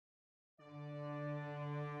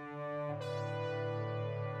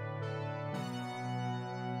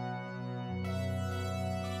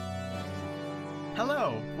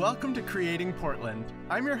Hello, welcome to Creating Portland.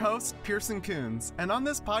 I'm your host, Pearson Kunz, and on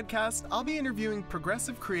this podcast, I'll be interviewing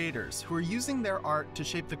progressive creators who are using their art to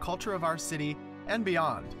shape the culture of our city and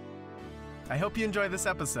beyond. I hope you enjoy this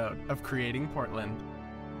episode of Creating Portland.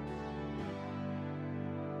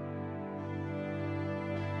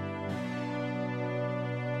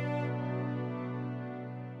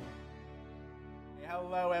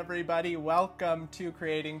 Hello everybody, welcome to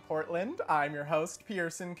Creating Portland. I'm your host,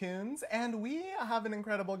 Pearson Kunz, and we have an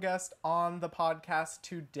incredible guest on the podcast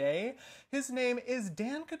today. His name is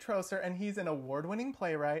Dan Kitrosser, and he's an award-winning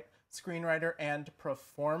playwright, screenwriter, and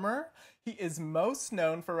performer. He is most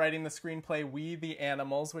known for writing the screenplay We the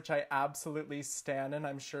Animals, which I absolutely stan and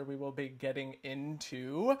I'm sure we will be getting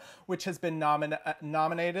into, which has been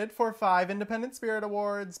nominated for 5 Independent Spirit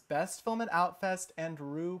Awards, Best Film at Outfest, and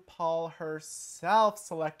RuPaul herself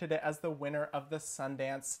selected it as the winner of the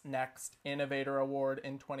Sundance Next Innovator Award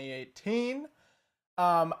in 2018.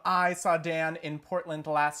 I saw Dan in Portland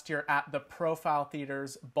last year at the Profile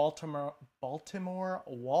Theater's Baltimore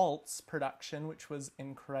Waltz production, which was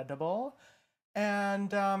incredible.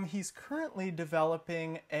 And he's currently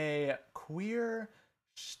developing a queer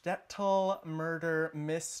shtetl murder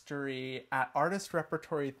mystery at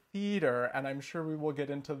Artistrepretorytheatre, and I'm sure we will get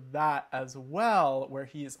into that as well, where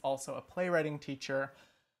he is also a playwriting teacher,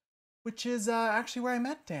 which is actually where I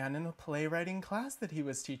met Dan, in a playwriting class that he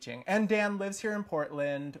was teaching. And Dan lives here in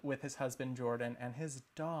Portland with his husband, Jordan, and his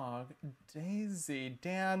dog, Daisy.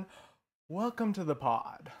 Dan, welcome to the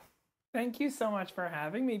pod. Thank you so much for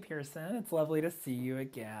having me, Pearson. It's lovely to see you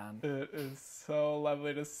again. It is so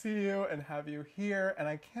lovely to see you and have you here, and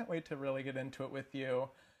I can't wait to really get into it with you.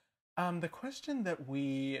 The question that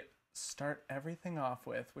we start everything off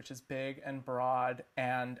with, which is big and broad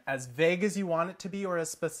and as vague as you want it to be or as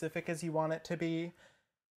specific as you want it to be.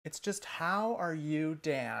 It's just, how are you,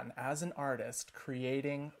 Dan, as an artist,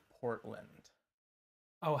 creating Portland?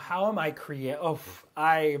 Oh, how am I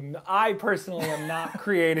I personally am not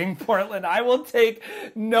creating Portland. I will take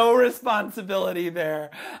no responsibility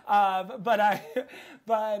there.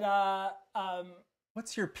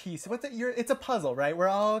 What's your piece? It's a puzzle, right? We're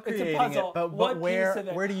all creating it, but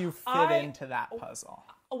where do you fit into that puzzle?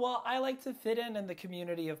 Well, I like to fit in the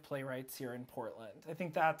community of playwrights here in Portland. I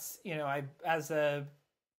think that's, I as a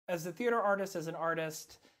theater artist, as an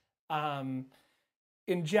artist, in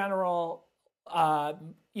general,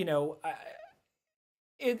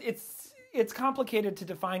 it's complicated to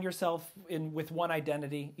define yourself with one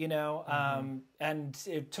identity, and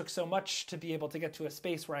it took so much to be able to get to a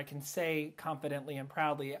space where I can say confidently and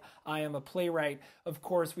proudly, I am a playwright. Of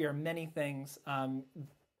course, we are many things, and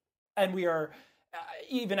we are,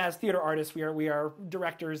 even as theater artists, we are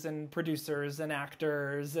directors and producers and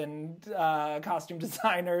actors and costume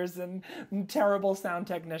designers and terrible sound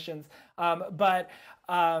technicians. But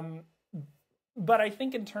I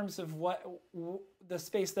think in terms of the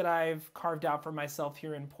space that I've carved out for myself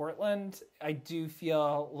here in Portland, I do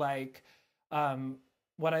feel like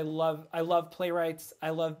what I love playwrights.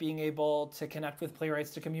 I love being able to connect with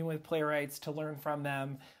playwrights, to commune with playwrights, to learn from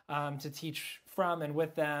them, to teach from and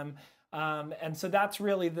with them. And so that's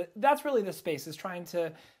really the space, is trying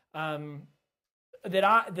to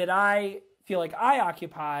that I feel like I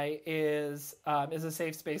occupy is a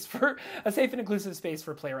safe and inclusive space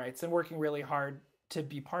for playwrights, and working really hard to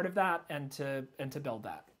be part of that and to build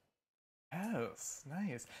that. Yes,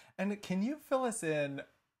 nice. And can you fill us in?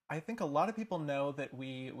 I think a lot of people know that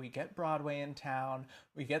we get Broadway in town.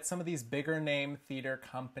 We get some of these bigger name theater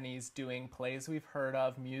companies doing plays we've heard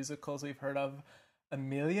of, musicals we've heard of a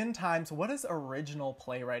million times. What does original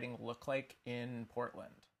playwriting look like in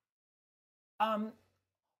Portland?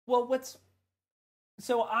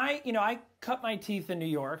 So I cut my teeth in New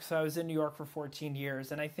York. So I was in New York for 14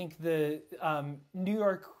 years. And I think the New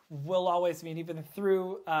York will always, even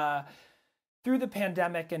through the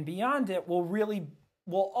pandemic and beyond it,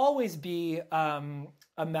 will always be a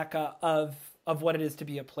mecca of what it is to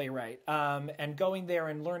be a playwright. And going there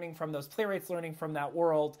and learning from those playwrights, learning from that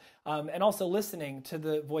world, and also listening to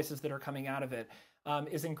the voices that are coming out of it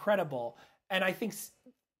is incredible. And I think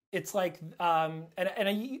it's like,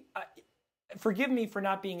 forgive me for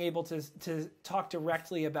not being able to talk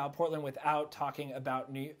directly about Portland without talking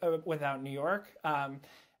about New York. And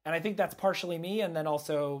I think that's partially me, and then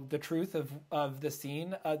also the truth of the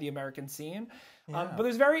scene, the American scene. Yeah. But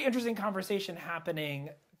there's very interesting conversation happening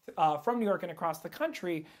from New York and across the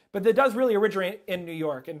country, but that does really originate in New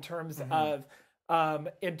York in terms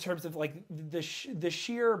of like the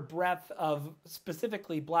sheer breadth of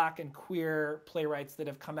specifically Black and queer playwrights that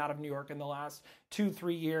have come out of New York in the last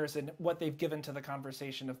 2-3 years, and what they've given to the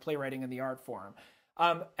conversation of playwriting and the art form.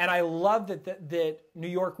 And I love that New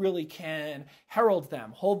York really can herald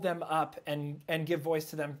them, hold them up, and give voice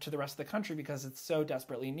to them to the rest of the country, because it's so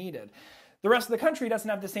desperately needed. The rest of the country doesn't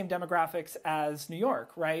have the same demographics as New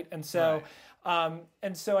York, right? And so,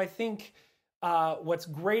 I think what's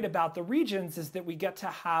great about the regions is that we get to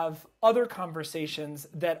have other conversations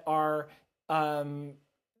that are in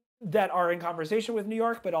conversation with New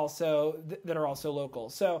York, but also that are also local.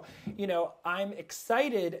 So, I'm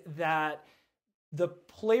excited that the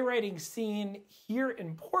playwriting scene here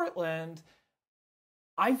in Portland,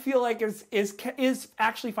 I feel like is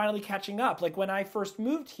actually finally catching up. Like when I first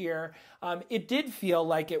moved here, it did feel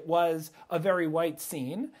like it was a very white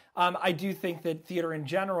scene. I do think that theater in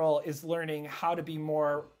general is learning how to be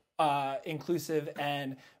more inclusive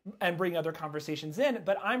and bring other conversations in.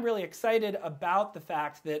 But I'm really excited about the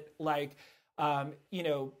fact that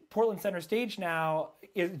Portland Center Stage now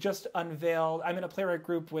is just unveiled. I'm in a playwright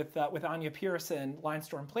group with Anya Pearson, Line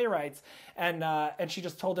Storm Playwrights, and she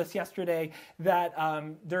just told us yesterday that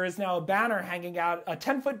there is now a banner hanging out, a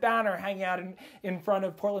 10-foot banner hanging out in front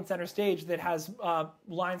of Portland Center Stage that has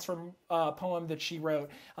lines from a poem that she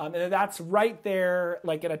wrote, and that's right there,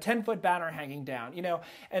 like in a 10-foot banner hanging down.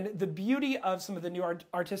 And the beauty of some of the new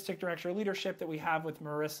artistic director leadership that we have with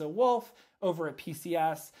Marissa Wolf over at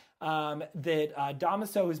PCS, that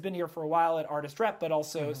Damaso, who's been here for a while at Artist Rep, but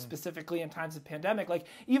also specifically in times of pandemic, like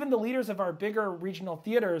even the leaders of our bigger regional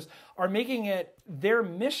theaters are making it their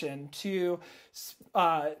mission to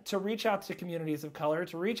reach out to communities of color,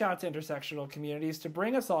 to reach out to intersectional communities, to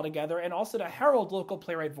bring us all together, and also to herald local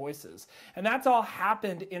playwright voices. And that's all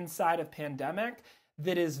happened inside of pandemic.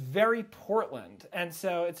 That is very Portland. And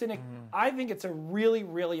so I think it's a really,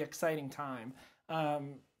 really exciting time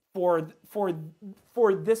for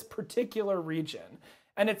this particular region,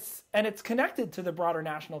 and it's connected to the broader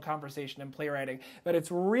national conversation in playwriting, but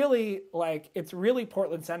it's really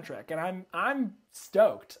Portland centric, and I'm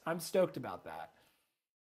stoked about that.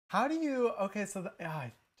 How do you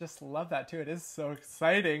I just love that too. It is so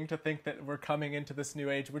exciting to think that we're coming into this new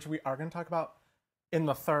age, which we are going to talk about in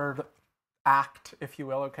the third act, if you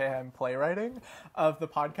will, in playwriting of the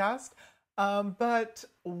podcast. But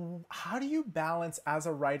how do you balance as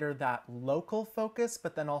a writer that local focus,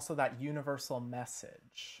 but then also that universal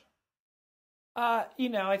message? I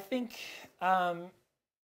think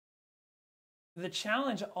the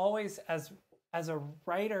challenge always as a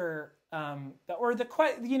writer,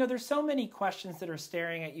 there's so many questions that are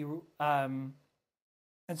staring at you, and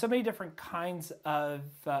so many different kinds of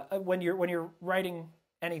when you're writing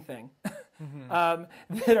anything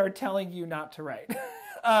that are telling you not to write.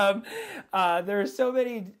 There are so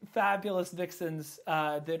many fabulous vixens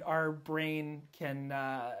that our brain can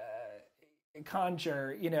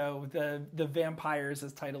conjure. The vampires,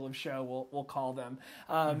 as title of show we'll call them.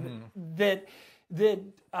 That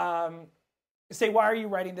say, why are you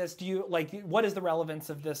writing this? Do you what is the relevance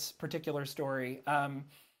of this particular story? And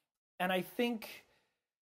I think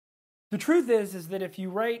the truth is that if you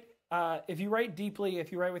write deeply,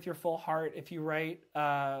 if you write with your full heart, if you write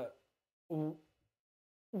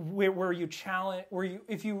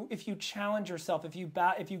if you challenge yourself, if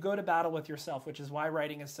you go to battle with yourself, which is why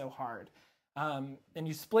writing is so hard, and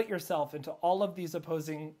you split yourself into all of these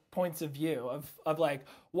opposing points of view of like,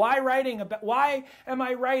 why am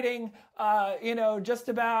I writing just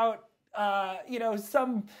about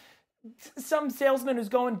some salesman who's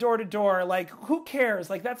going door to door, like who cares,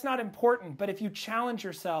 like that's not important. But if you challenge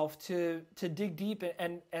yourself to dig deep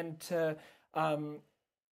and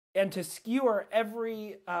to skewer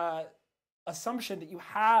every assumption that you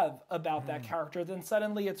have about that character, then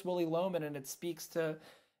suddenly it's Willy Loman, and it speaks to,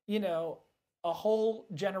 a whole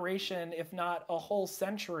generation, if not a whole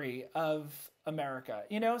century of America.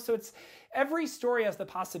 So it's every story has the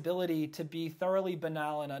possibility to be thoroughly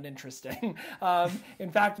banal and uninteresting.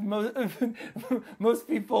 In fact, most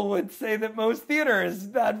people would say that most theater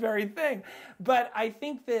is that very thing. But I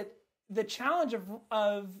think that the challenge of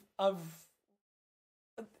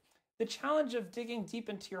digging deep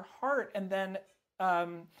into your heart and then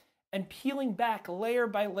and peeling back layer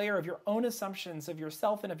by layer of your own assumptions of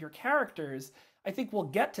yourself and of your characters, I think we'll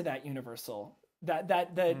get to that universal,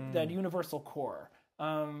 that universal core.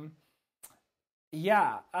 I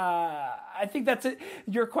think that's it.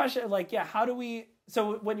 Your question, how do we?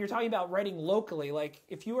 So when you're talking about writing locally,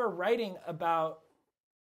 if you are writing about.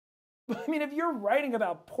 If you're writing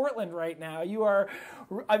about Portland right now,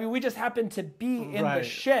 we just happen to be in the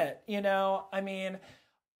shit,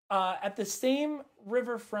 at the same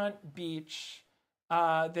riverfront beach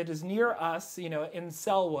that is near us, in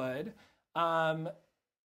Selwood,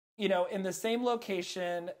 in the same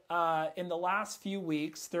location, in the last few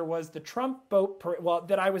weeks, there was the Trump boat parade. Well,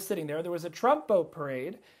 that I was sitting there. There was a Trump boat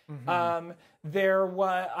parade. Mm-hmm.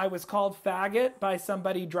 I was called faggot by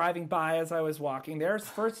somebody driving by as I was walking there. It's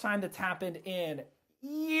the first time that's happened in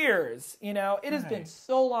years. It has been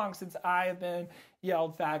so long since I have been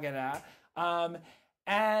yelled faggot at. And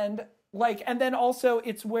then also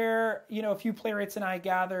it's where, a few playwrights and I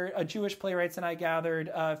gathered, Jewish playwrights and I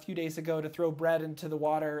gathered a few days ago to throw bread into the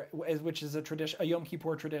water, which is a tradition, a Yom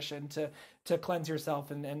Kippur tradition to cleanse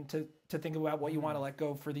yourself and to think about what you want to let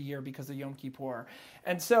go for the year because of Yom Kippur.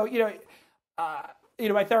 And so,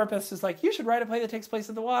 my therapist is like, you should write a play that takes place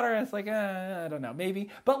in the water. And it's like, I don't know, maybe.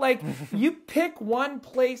 But you pick one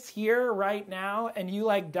place here right now and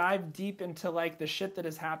you dive deep into the shit that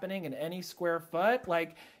is happening in any square foot.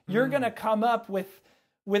 You're going to come up with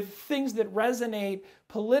things that resonate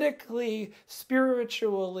politically,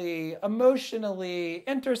 spiritually, emotionally,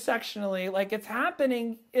 intersectionally.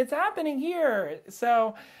 It's happening here.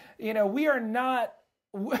 So, we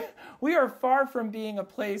are far from being a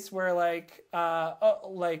place where a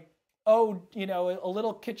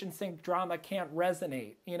little kitchen sink drama can't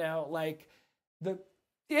resonate, it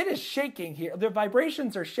is shaking here. The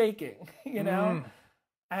vibrations are shaking, and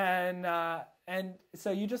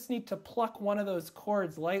so you just need to pluck one of those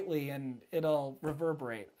chords lightly and it'll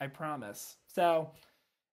reverberate, I promise. So,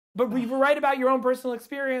 but you write about your own personal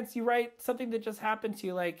experience, you write something that just happened to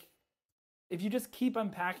you, if you just keep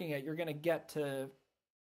unpacking it, you're going to get to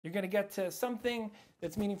something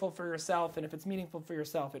that's meaningful for yourself. And if it's meaningful for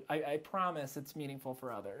yourself, I promise it's meaningful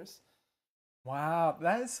for others. Wow,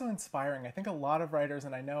 that is so inspiring. I think a lot of writers,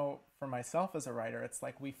 and I know for myself as a writer, it's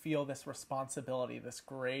we feel this responsibility, this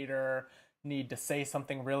greater need to say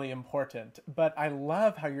something really important. But I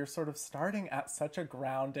love how you're sort of starting at such a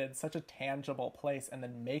grounded, such a tangible place and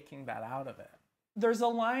then making that out of it. There's a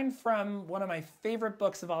line from one of my favorite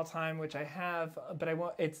books of all time, which I have, but I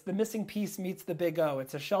won't. It's The Missing Piece Meets the Big O.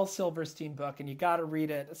 It's a Shel Silverstein book, and you got to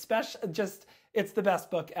read it. It's the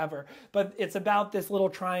best book ever. But it's about this little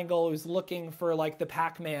triangle who's looking for the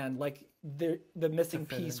Pac-Man, the missing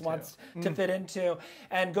piece wants to fit into,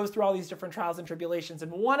 and goes through all these different trials and tribulations.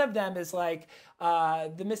 And one of them is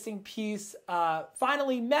the missing piece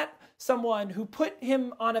finally met someone who put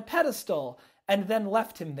him on a pedestal and then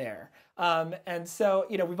left him there. And so,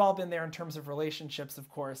 we've all been there in terms of relationships, of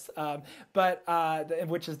course, but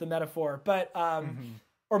which is the metaphor. But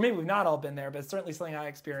or maybe we've not all been there, but it's certainly something I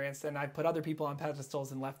experienced, and I've put other people on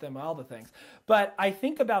pedestals and left them, all the things. But I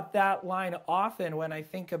think about that line often when I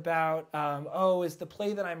think about, is the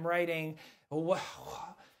play that I'm writing,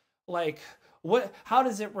 how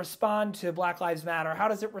does it respond to Black Lives Matter? How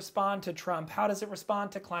does it respond to Trump? How does it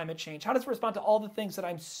respond to climate change? How does it respond to all the things that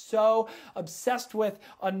I'm so obsessed with,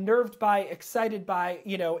 unnerved by, excited by,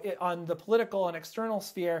 on the political and external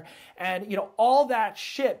sphere? And, all that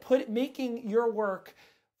shit, making your work,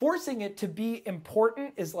 forcing it to be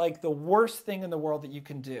important is the worst thing in the world that you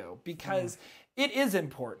can do, because it is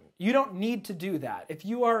important. You don't need to do that. If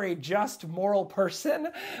you are a just, moral person,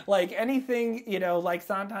 anything, like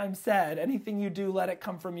Sondheim said, anything you do, let it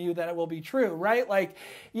come from you, then it will be true, right?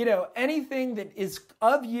 Anything that is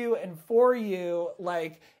of you and for you,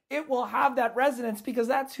 it will have that resonance because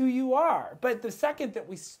that's who you are. But the second that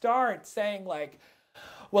we start saying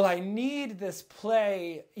well, I need this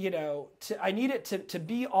play, I need it to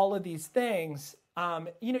be all of these things.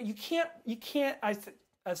 You can't,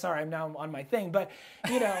 sorry, I'm now on my thing, but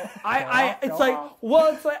I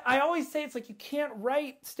always say you can't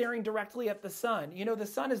write staring directly at the sun. The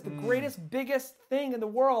sun is the greatest, biggest thing in the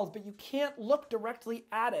world, but you can't look directly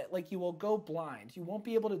at it. You will go blind. You won't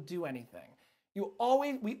be able to do anything. We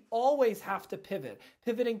always have to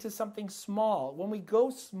pivoting to something small. When we go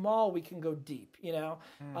small, we can go deep,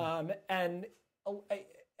 and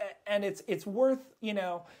it's worth,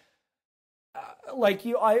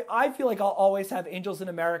 I feel I'll always have angels in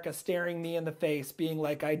America staring me in the face, being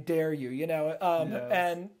I dare you, yes.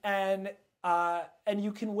 And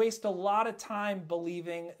you can waste a lot of time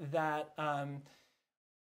believing that,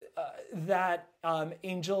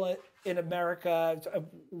 Angel in America,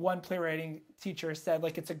 one playwriting teacher said,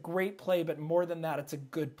 it's a great play, but more than that, it's a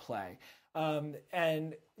good play.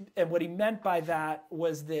 And what he meant by that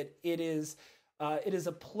was that it is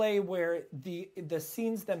a play where the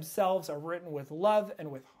scenes themselves are written with love and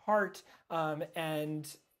with heart,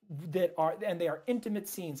 and they are intimate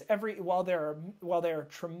scenes. While they are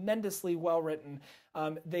tremendously well written,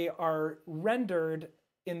 they are rendered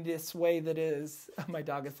in this way that is, my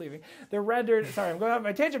dog is leaving. They're rendered, sorry, I'm going off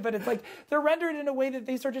my tangent, but it's like they're rendered in a way that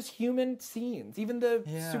these are just human scenes. Even the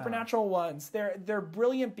supernatural ones, they're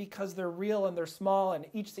brilliant because they're real and they're small, and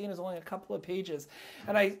each scene is only a couple of pages.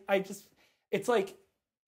 And I just, it's like,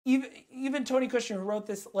 even Tony Kushner, who wrote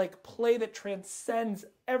this like play that transcends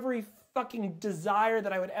every fucking desire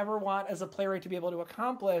that I would ever want as a playwright to be able to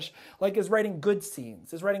accomplish, like, is writing good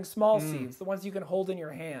scenes, is writing small scenes, the ones you can hold in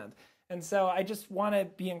your hand. And so I just want to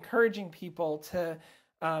be encouraging people to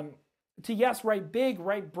yes, write big,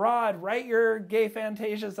 write broad, write your gay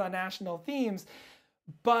fantasias on national themes,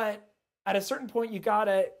 but at a certain point you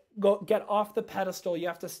gotta get off the pedestal. You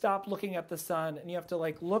have to stop looking at the sun, and you have to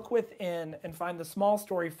like look within and find the small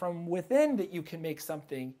story from within that you can make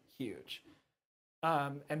something huge.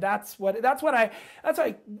 And that's what I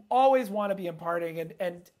always want to be imparting,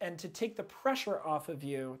 and to take the pressure off of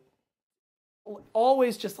you.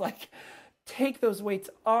 Always just like take those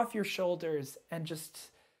weights off your shoulders and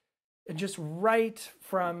just write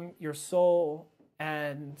from your soul,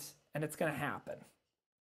 and it's gonna happen.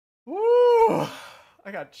 Woo!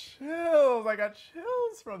 I got chills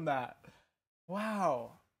from that.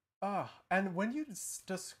 Wow. And when you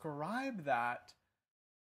describe that,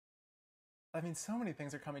 I mean, so many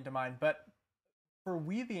things are coming to mind, but for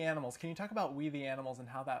We the Animals, can you talk about We the Animals and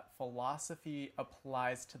how that philosophy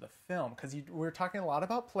applies to the film? Because we're talking a lot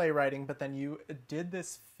about playwriting, but then you did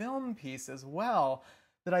this film piece as well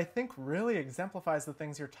that I think really exemplifies the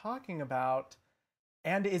things you're talking about,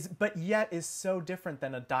 and but yet is so different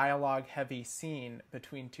than a dialogue-heavy scene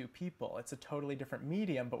between two people. It's a totally different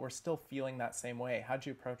medium, but we're still feeling that same way. How'd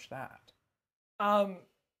you approach that?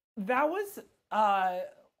 That was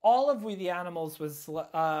all of We the Animals was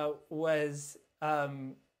a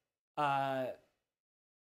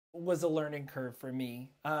learning curve for me,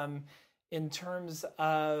 in terms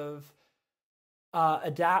of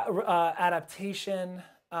adaptation,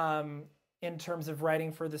 in terms of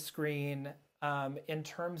writing for the screen, in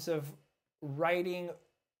terms of writing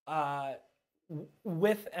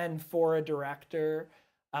with and for a director.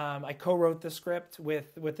 I co-wrote the script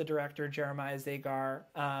with the director Jeremiah Zagar,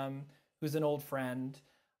 who's an old friend,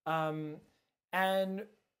 and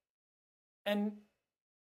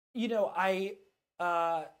you know,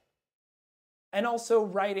 and also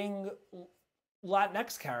writing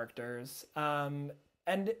Latinx characters, and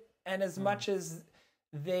as much as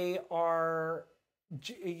they are,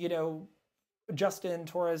 you know, Justin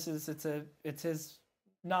Torres's, it's his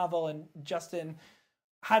novel, and Justin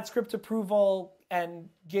had script approval and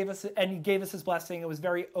gave us his blessing. It was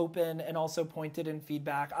very open and also pointed in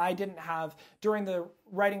feedback. I didn't have, during the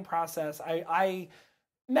writing process, I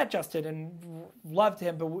met Justin and loved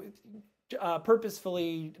him, but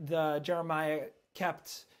purposefully Jeremiah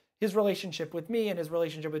kept his relationship with me and his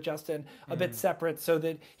relationship with Justin a bit separate, so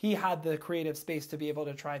that he had the creative space to be able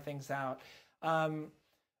to try things out.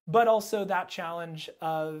 But also that challenge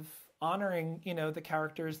of honoring, you know, the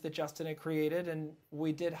characters that Justin had created, and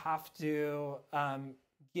we did have to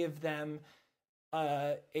give them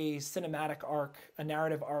a cinematic arc, a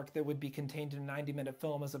narrative arc that would be contained in a 90-minute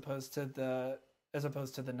film as opposed to the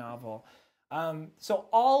novel. So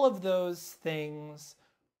all of those things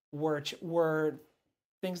were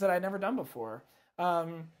things that I'd never done before.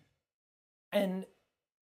 And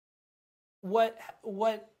what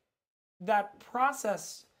that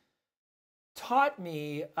process taught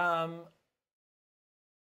me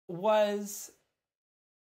was,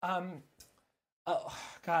 oh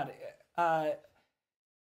God,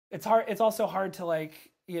 it's hard. It's also hard to,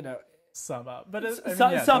 like, you know, sum up, but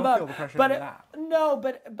sum up. Feel the pressure but to do that. No,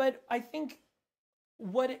 but I think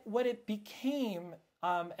what it became,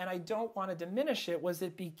 and I don't want to diminish it, was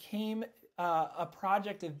it became a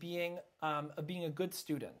project of being a good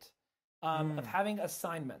student, of having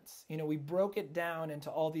assignments. You know, we broke it down into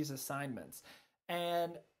all these assignments,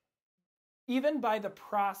 and even by the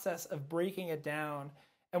process of breaking it down,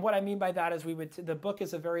 and what I mean by that is the book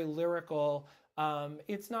is a very lyrical.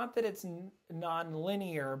 It's not that it's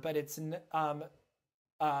non-linear, but it's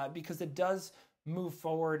because it does move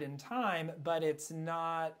forward in time, but it's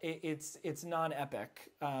not. It's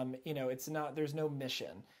non-epic. You know, it's not. There's no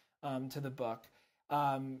mission to the book,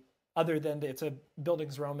 other than it's a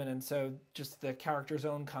Bildungsroman, and so just the character's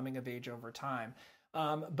own coming of age over time.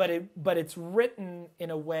 But it's written in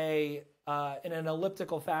a way, in an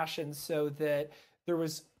elliptical fashion, so that there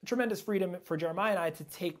was tremendous freedom for Jeremiah and I to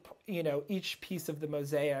take, you know, each piece of the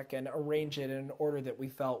mosaic and arrange it in an order that we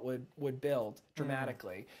felt would build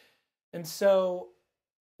dramatically. And so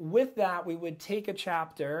with that, we would take a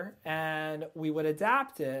chapter and we would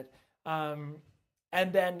adapt it. And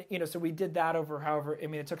then, you know, so we did that over, however, I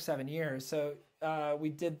mean, it took 7 years. So we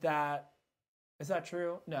did that. Is that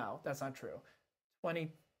true? No, that's not true.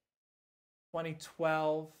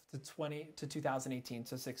 2012 to 2018,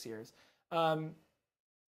 so 6 years. And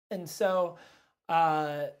so,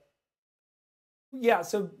 yeah.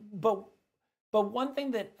 So, but one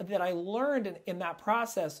thing that I learned in that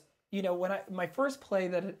process, when my first play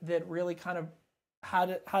that really kind of had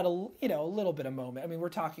a a little bit of moment. I mean, we're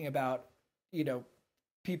talking about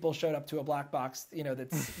people showed up to a black box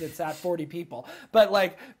that's at 40 people, but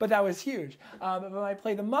that was huge. But when I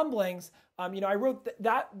played The Mumblings, I wrote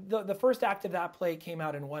the first act of that play came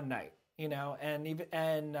out in one night,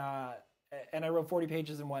 and I wrote 40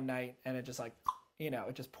 pages in one night, and it just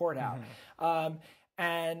it just poured out.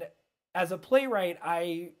 And as a playwright,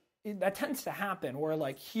 that tends to happen where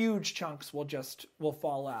huge chunks will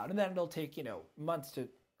fall out, and then it'll take months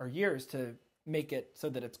or years to make it so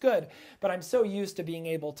that it's good. But I'm so used to being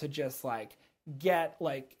able to just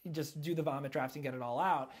just do the vomit draft and get it all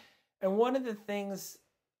out. And one of the things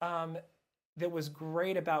that was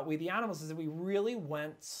great about We the Animals is that we really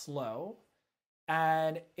went slow,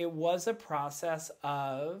 and it was a process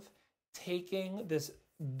of taking this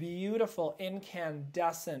beautiful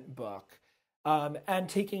incandescent book and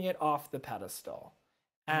taking it off the pedestal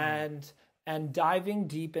and diving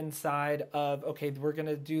deep inside of, okay, we're going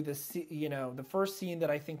to do this, the first scene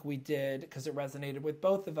that I think we did, because it resonated with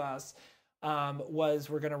both of us, was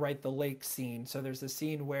we're going to write the lake scene. So there's a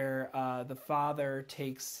scene where the father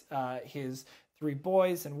takes his 3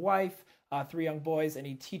 boys and wife, 3 young boys, and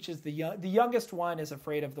he teaches the youngest one is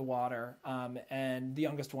afraid of the water, and the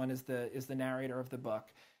youngest one is the narrator of the book.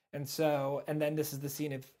 And then this is the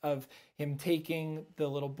scene of him taking the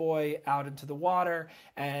little boy out into the water,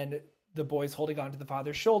 and the boy's holding onto the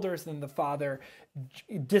father's shoulders, and then the father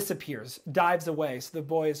disappears, dives away. So the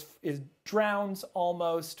boy drowns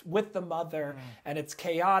almost with the mother, and it's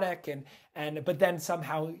chaotic. But then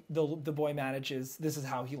somehow the boy manages. This is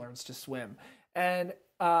how he learns to swim, and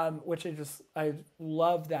which I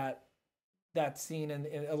love that scene, and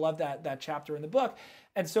I love that chapter in the book.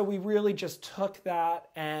 And so we really just took that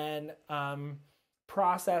and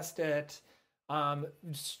processed it.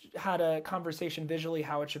 Had a conversation visually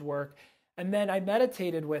how it should work, and then I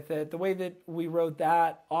meditated with it. The way that we wrote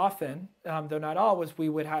that often, though not all, was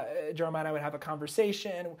Jeremiah and I would have a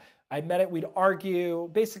conversation. We'd argue,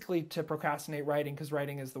 basically to procrastinate writing, because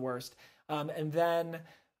writing is the worst. And then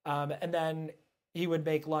he would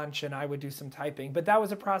make lunch, and I would do some typing. But that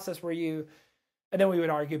was a process where and then we would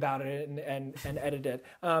argue about it and edit it.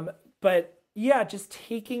 But yeah, just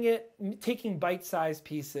taking bite-sized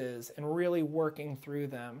pieces and really working through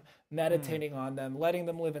them, meditating on them, letting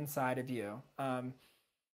them live inside of you. And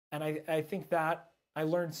I think that I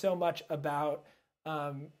learned so much about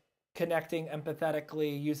connecting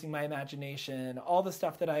empathetically, using my imagination, all the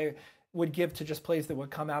stuff that I would give to just plays that would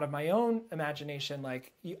come out of my own imagination.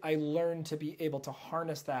 I learned to be able to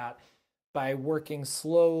harness that by working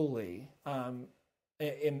slowly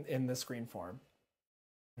in the screen form.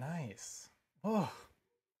 Nice. Oh,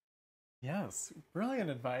 yes.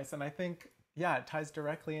 Brilliant advice. And I think, it ties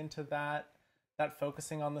directly into that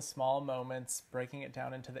focusing on the small moments, breaking it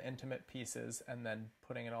down into the intimate pieces, and then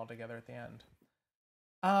putting it all together at the end.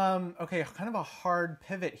 Okay, kind of a hard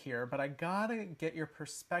pivot here, but I gotta get your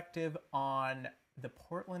perspective on the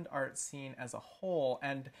Portland art scene as a whole.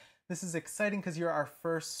 And this is exciting because you're our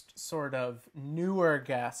first sort of newer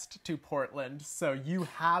guest to Portland. So you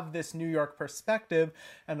have this New York perspective,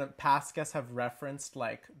 and the past guests have referenced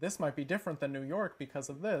this might be different than New York because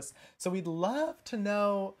of this. So we'd love to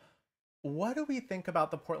know, what do we think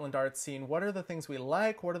about the Portland art scene? What are the things we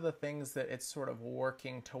like? What are the things that it's sort of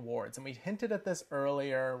working towards? And we hinted at this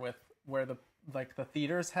earlier with where the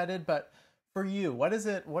theater's headed, but for you, what is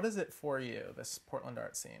it for you, this Portland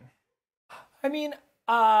art scene? I mean,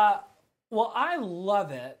 well, I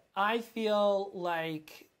love it. I feel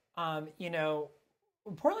like,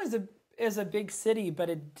 Portland is a big city, but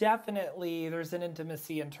it definitely, there's an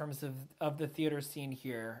intimacy in terms of the theater scene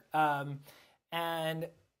here. And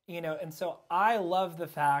so I love the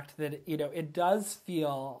fact that, it does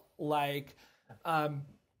feel like,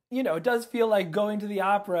 it does feel like going to the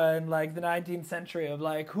opera in the 19th century of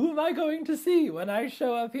who am I going to see when I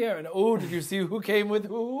show up here? And did you see who came with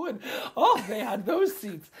who? And they had those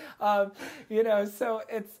seats. So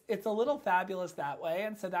it's a little fabulous that way.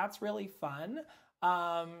 And so that's really fun.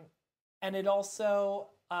 And it also,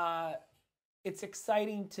 it's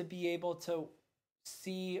exciting to be able to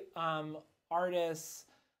see artists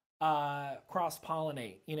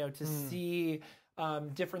cross-pollinate, to see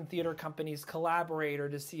different theater companies collaborate, or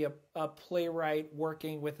to see a playwright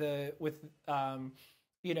working with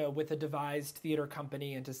with a devised theater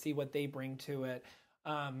company and to see what they bring to it.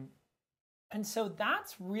 And so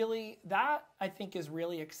that I think is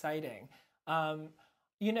really exciting. I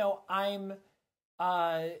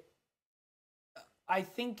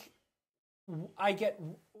think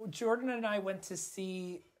Jordan and I went to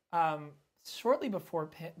see, shortly before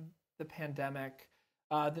the pandemic,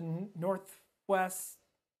 the Northwest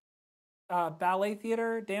Ballet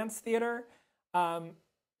Theater, Dance Theater,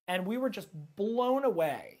 and we were just blown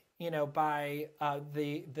away, by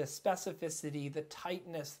the specificity, the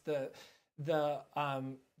tightness, the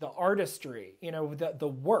artistry,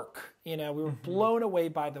 the work. We were blown away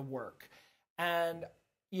by the work, and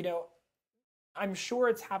I'm sure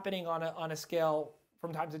it's happening on a scale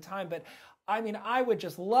from time to time, but I mean, I would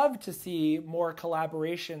just love to see more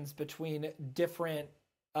collaborations between different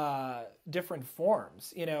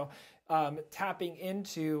forms, tapping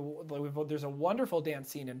into, there's a wonderful dance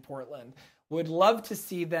scene in Portland. Would love to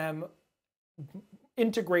see them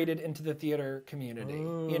integrated into the theater community.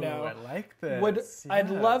 Ooh, I like this.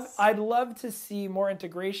 I'd love to see more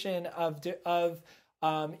integration of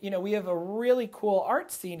we have a really cool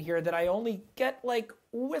art scene here that I only get like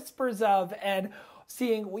whispers of, and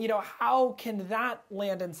seeing, how can that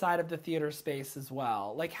land inside of the theater space as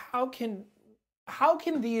well? Like, how can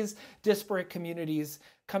these disparate communities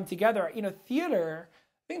come together? Theater,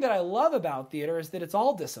 the thing that I love about theater is that it's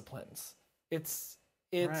all disciplines. It's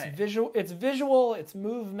right. Visual, it's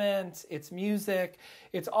movement, it's music,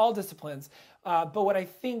 it's all disciplines. But what I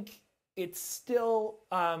think it's still,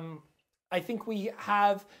 I think we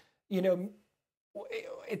have,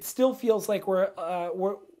 it still feels like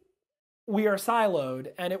we are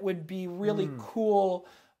siloed, and it would be really cool.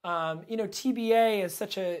 TBA is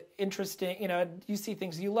such a interesting, you see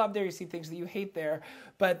things you love there, you see things that you hate there.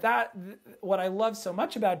 But what I love so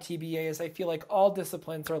much about TBA is I feel like all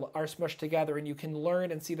disciplines are smushed together, and you can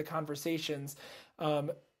learn and see the conversations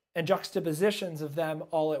and juxtapositions of them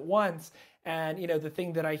all at once. And, the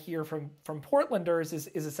thing that I hear from Portlanders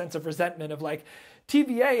is a sense of resentment of like,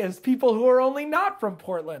 TBA is people who are only not from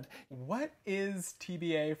Portland. What is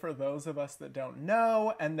TBA for those of us that don't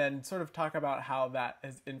know? And then sort of talk about how that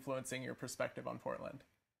is influencing your perspective on Portland.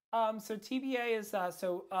 So TBA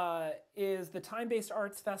is the Time-Based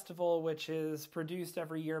Arts Festival, which is produced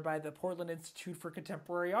every year by the Portland Institute for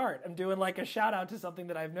Contemporary Art. I'm doing like a shout out to something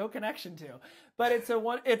that I have no connection to, but it's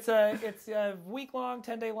a week-long,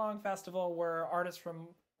 10-day-long festival where artists from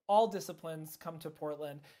all disciplines come to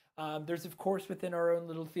Portland. There's, of course, within our own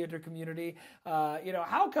little theater community,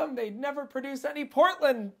 how come they never produce any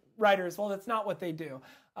Portland writers? Well, that's not what they do.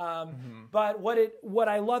 But what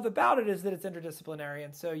I love about it is that it's interdisciplinary,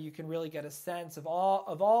 and so you can really get a sense of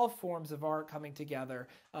all forms of art coming together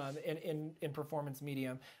in performance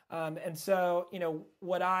medium. And so,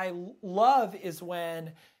 what I love is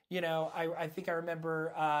when, I think I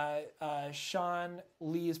remember Sean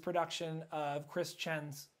Lee's production of Chris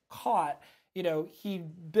Chen's Caught.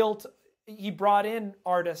 He brought in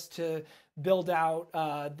artists to build out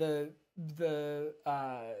the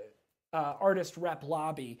artist rep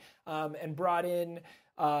lobby, and brought in,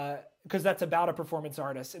 because that's about a performance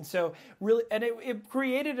artist. And so really, and it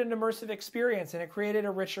created an immersive experience, and it created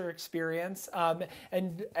a richer experience.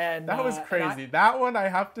 And that was crazy. That one, I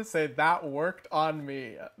have to say, that worked on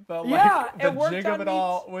me. The jig of it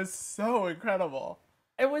all was so incredible.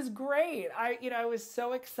 It was great. I was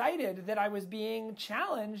so excited that I was being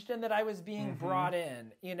challenged and that I was being brought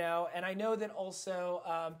in, and I know that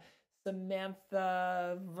also,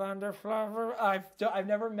 Samantha Vanderflower, I've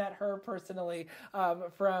never met her personally,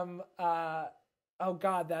 from,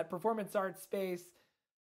 that performance art space.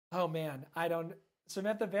 Oh man,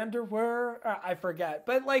 Samantha Vanderwer, I forget,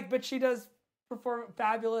 but she does perform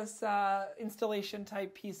fabulous, installation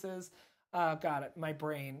type pieces. Got it, my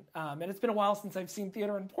brain. And it's been a while since I've seen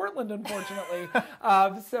theater in Portland, unfortunately.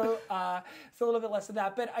 So a little bit less of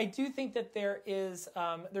that. But I do think that there's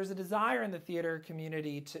a desire in the theater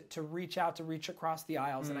community to reach across the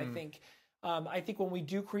aisles. And I think when we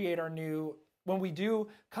do when we do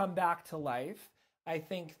come back to life, I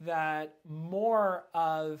think that more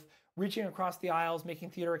of reaching across the aisles,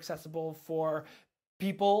 making theater accessible for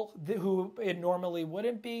people who it normally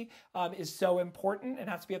wouldn't be, is so important and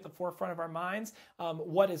has to be at the forefront of our minds.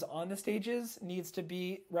 What is on the stages needs to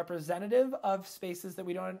be representative of spaces that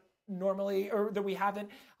we don't normally, or that we haven't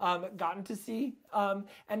gotten to see.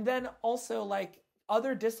 And then also, like,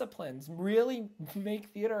 other disciplines really make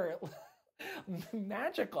theater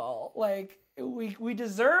magical. Like, we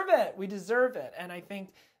deserve it. We deserve it. And I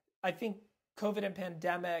think COVID and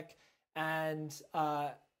pandemic and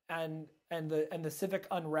the civic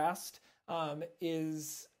unrest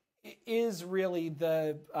is is really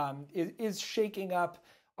the is shaking up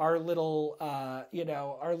our little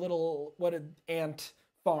our little ant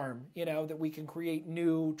farm, that we can create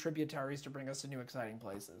new tributaries to bring us to new exciting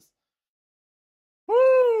places.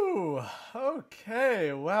 Woo!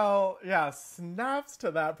 Okay, well, yeah, snaps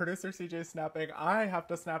to that. Producer CJ snapping. I have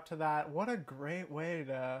to snap to that. What a great way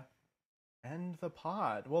to end the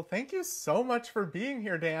pod. Well, thank you so much for being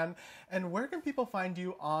here, Dan. And where can people find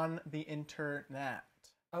you on the internet?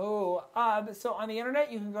 So on the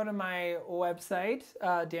internet, you can go to my website,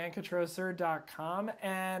 dankitrosser.com,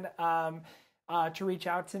 and to reach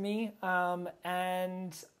out to me.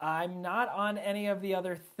 And I'm not on any of the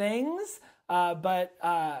other things, but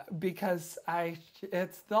because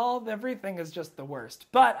everything is just the worst.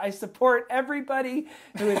 But I support everybody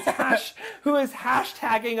who is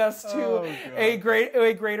hashtagging us to a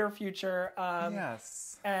greater future. Yes.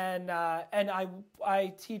 And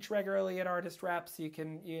I teach regularly at Artist Rep, so you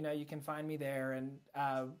can find me there. And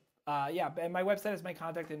and my website is my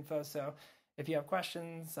contact info. So if you have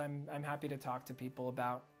questions, I'm happy to talk to people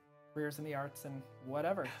about careers in the arts and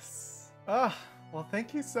whatever. Yes. Well,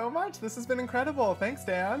 thank you so much. This has been incredible. Thanks,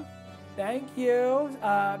 Dan. Thank you,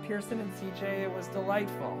 Pearson and CJ. It was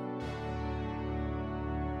delightful.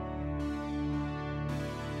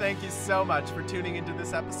 Thank you so much for tuning into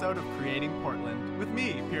this episode of Creating Portland with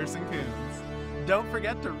me, Pearson Kunz. Don't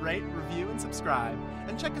forget to rate, review, and subscribe.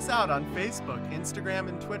 And check us out on Facebook, Instagram,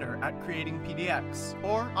 and Twitter at CreatingPDX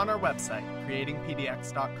or on our website,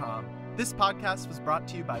 creatingpdx.com. This podcast was brought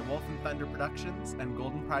to you by Wolf and Thunder Productions and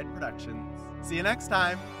Golden Pride Productions. See you next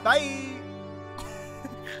time. Bye!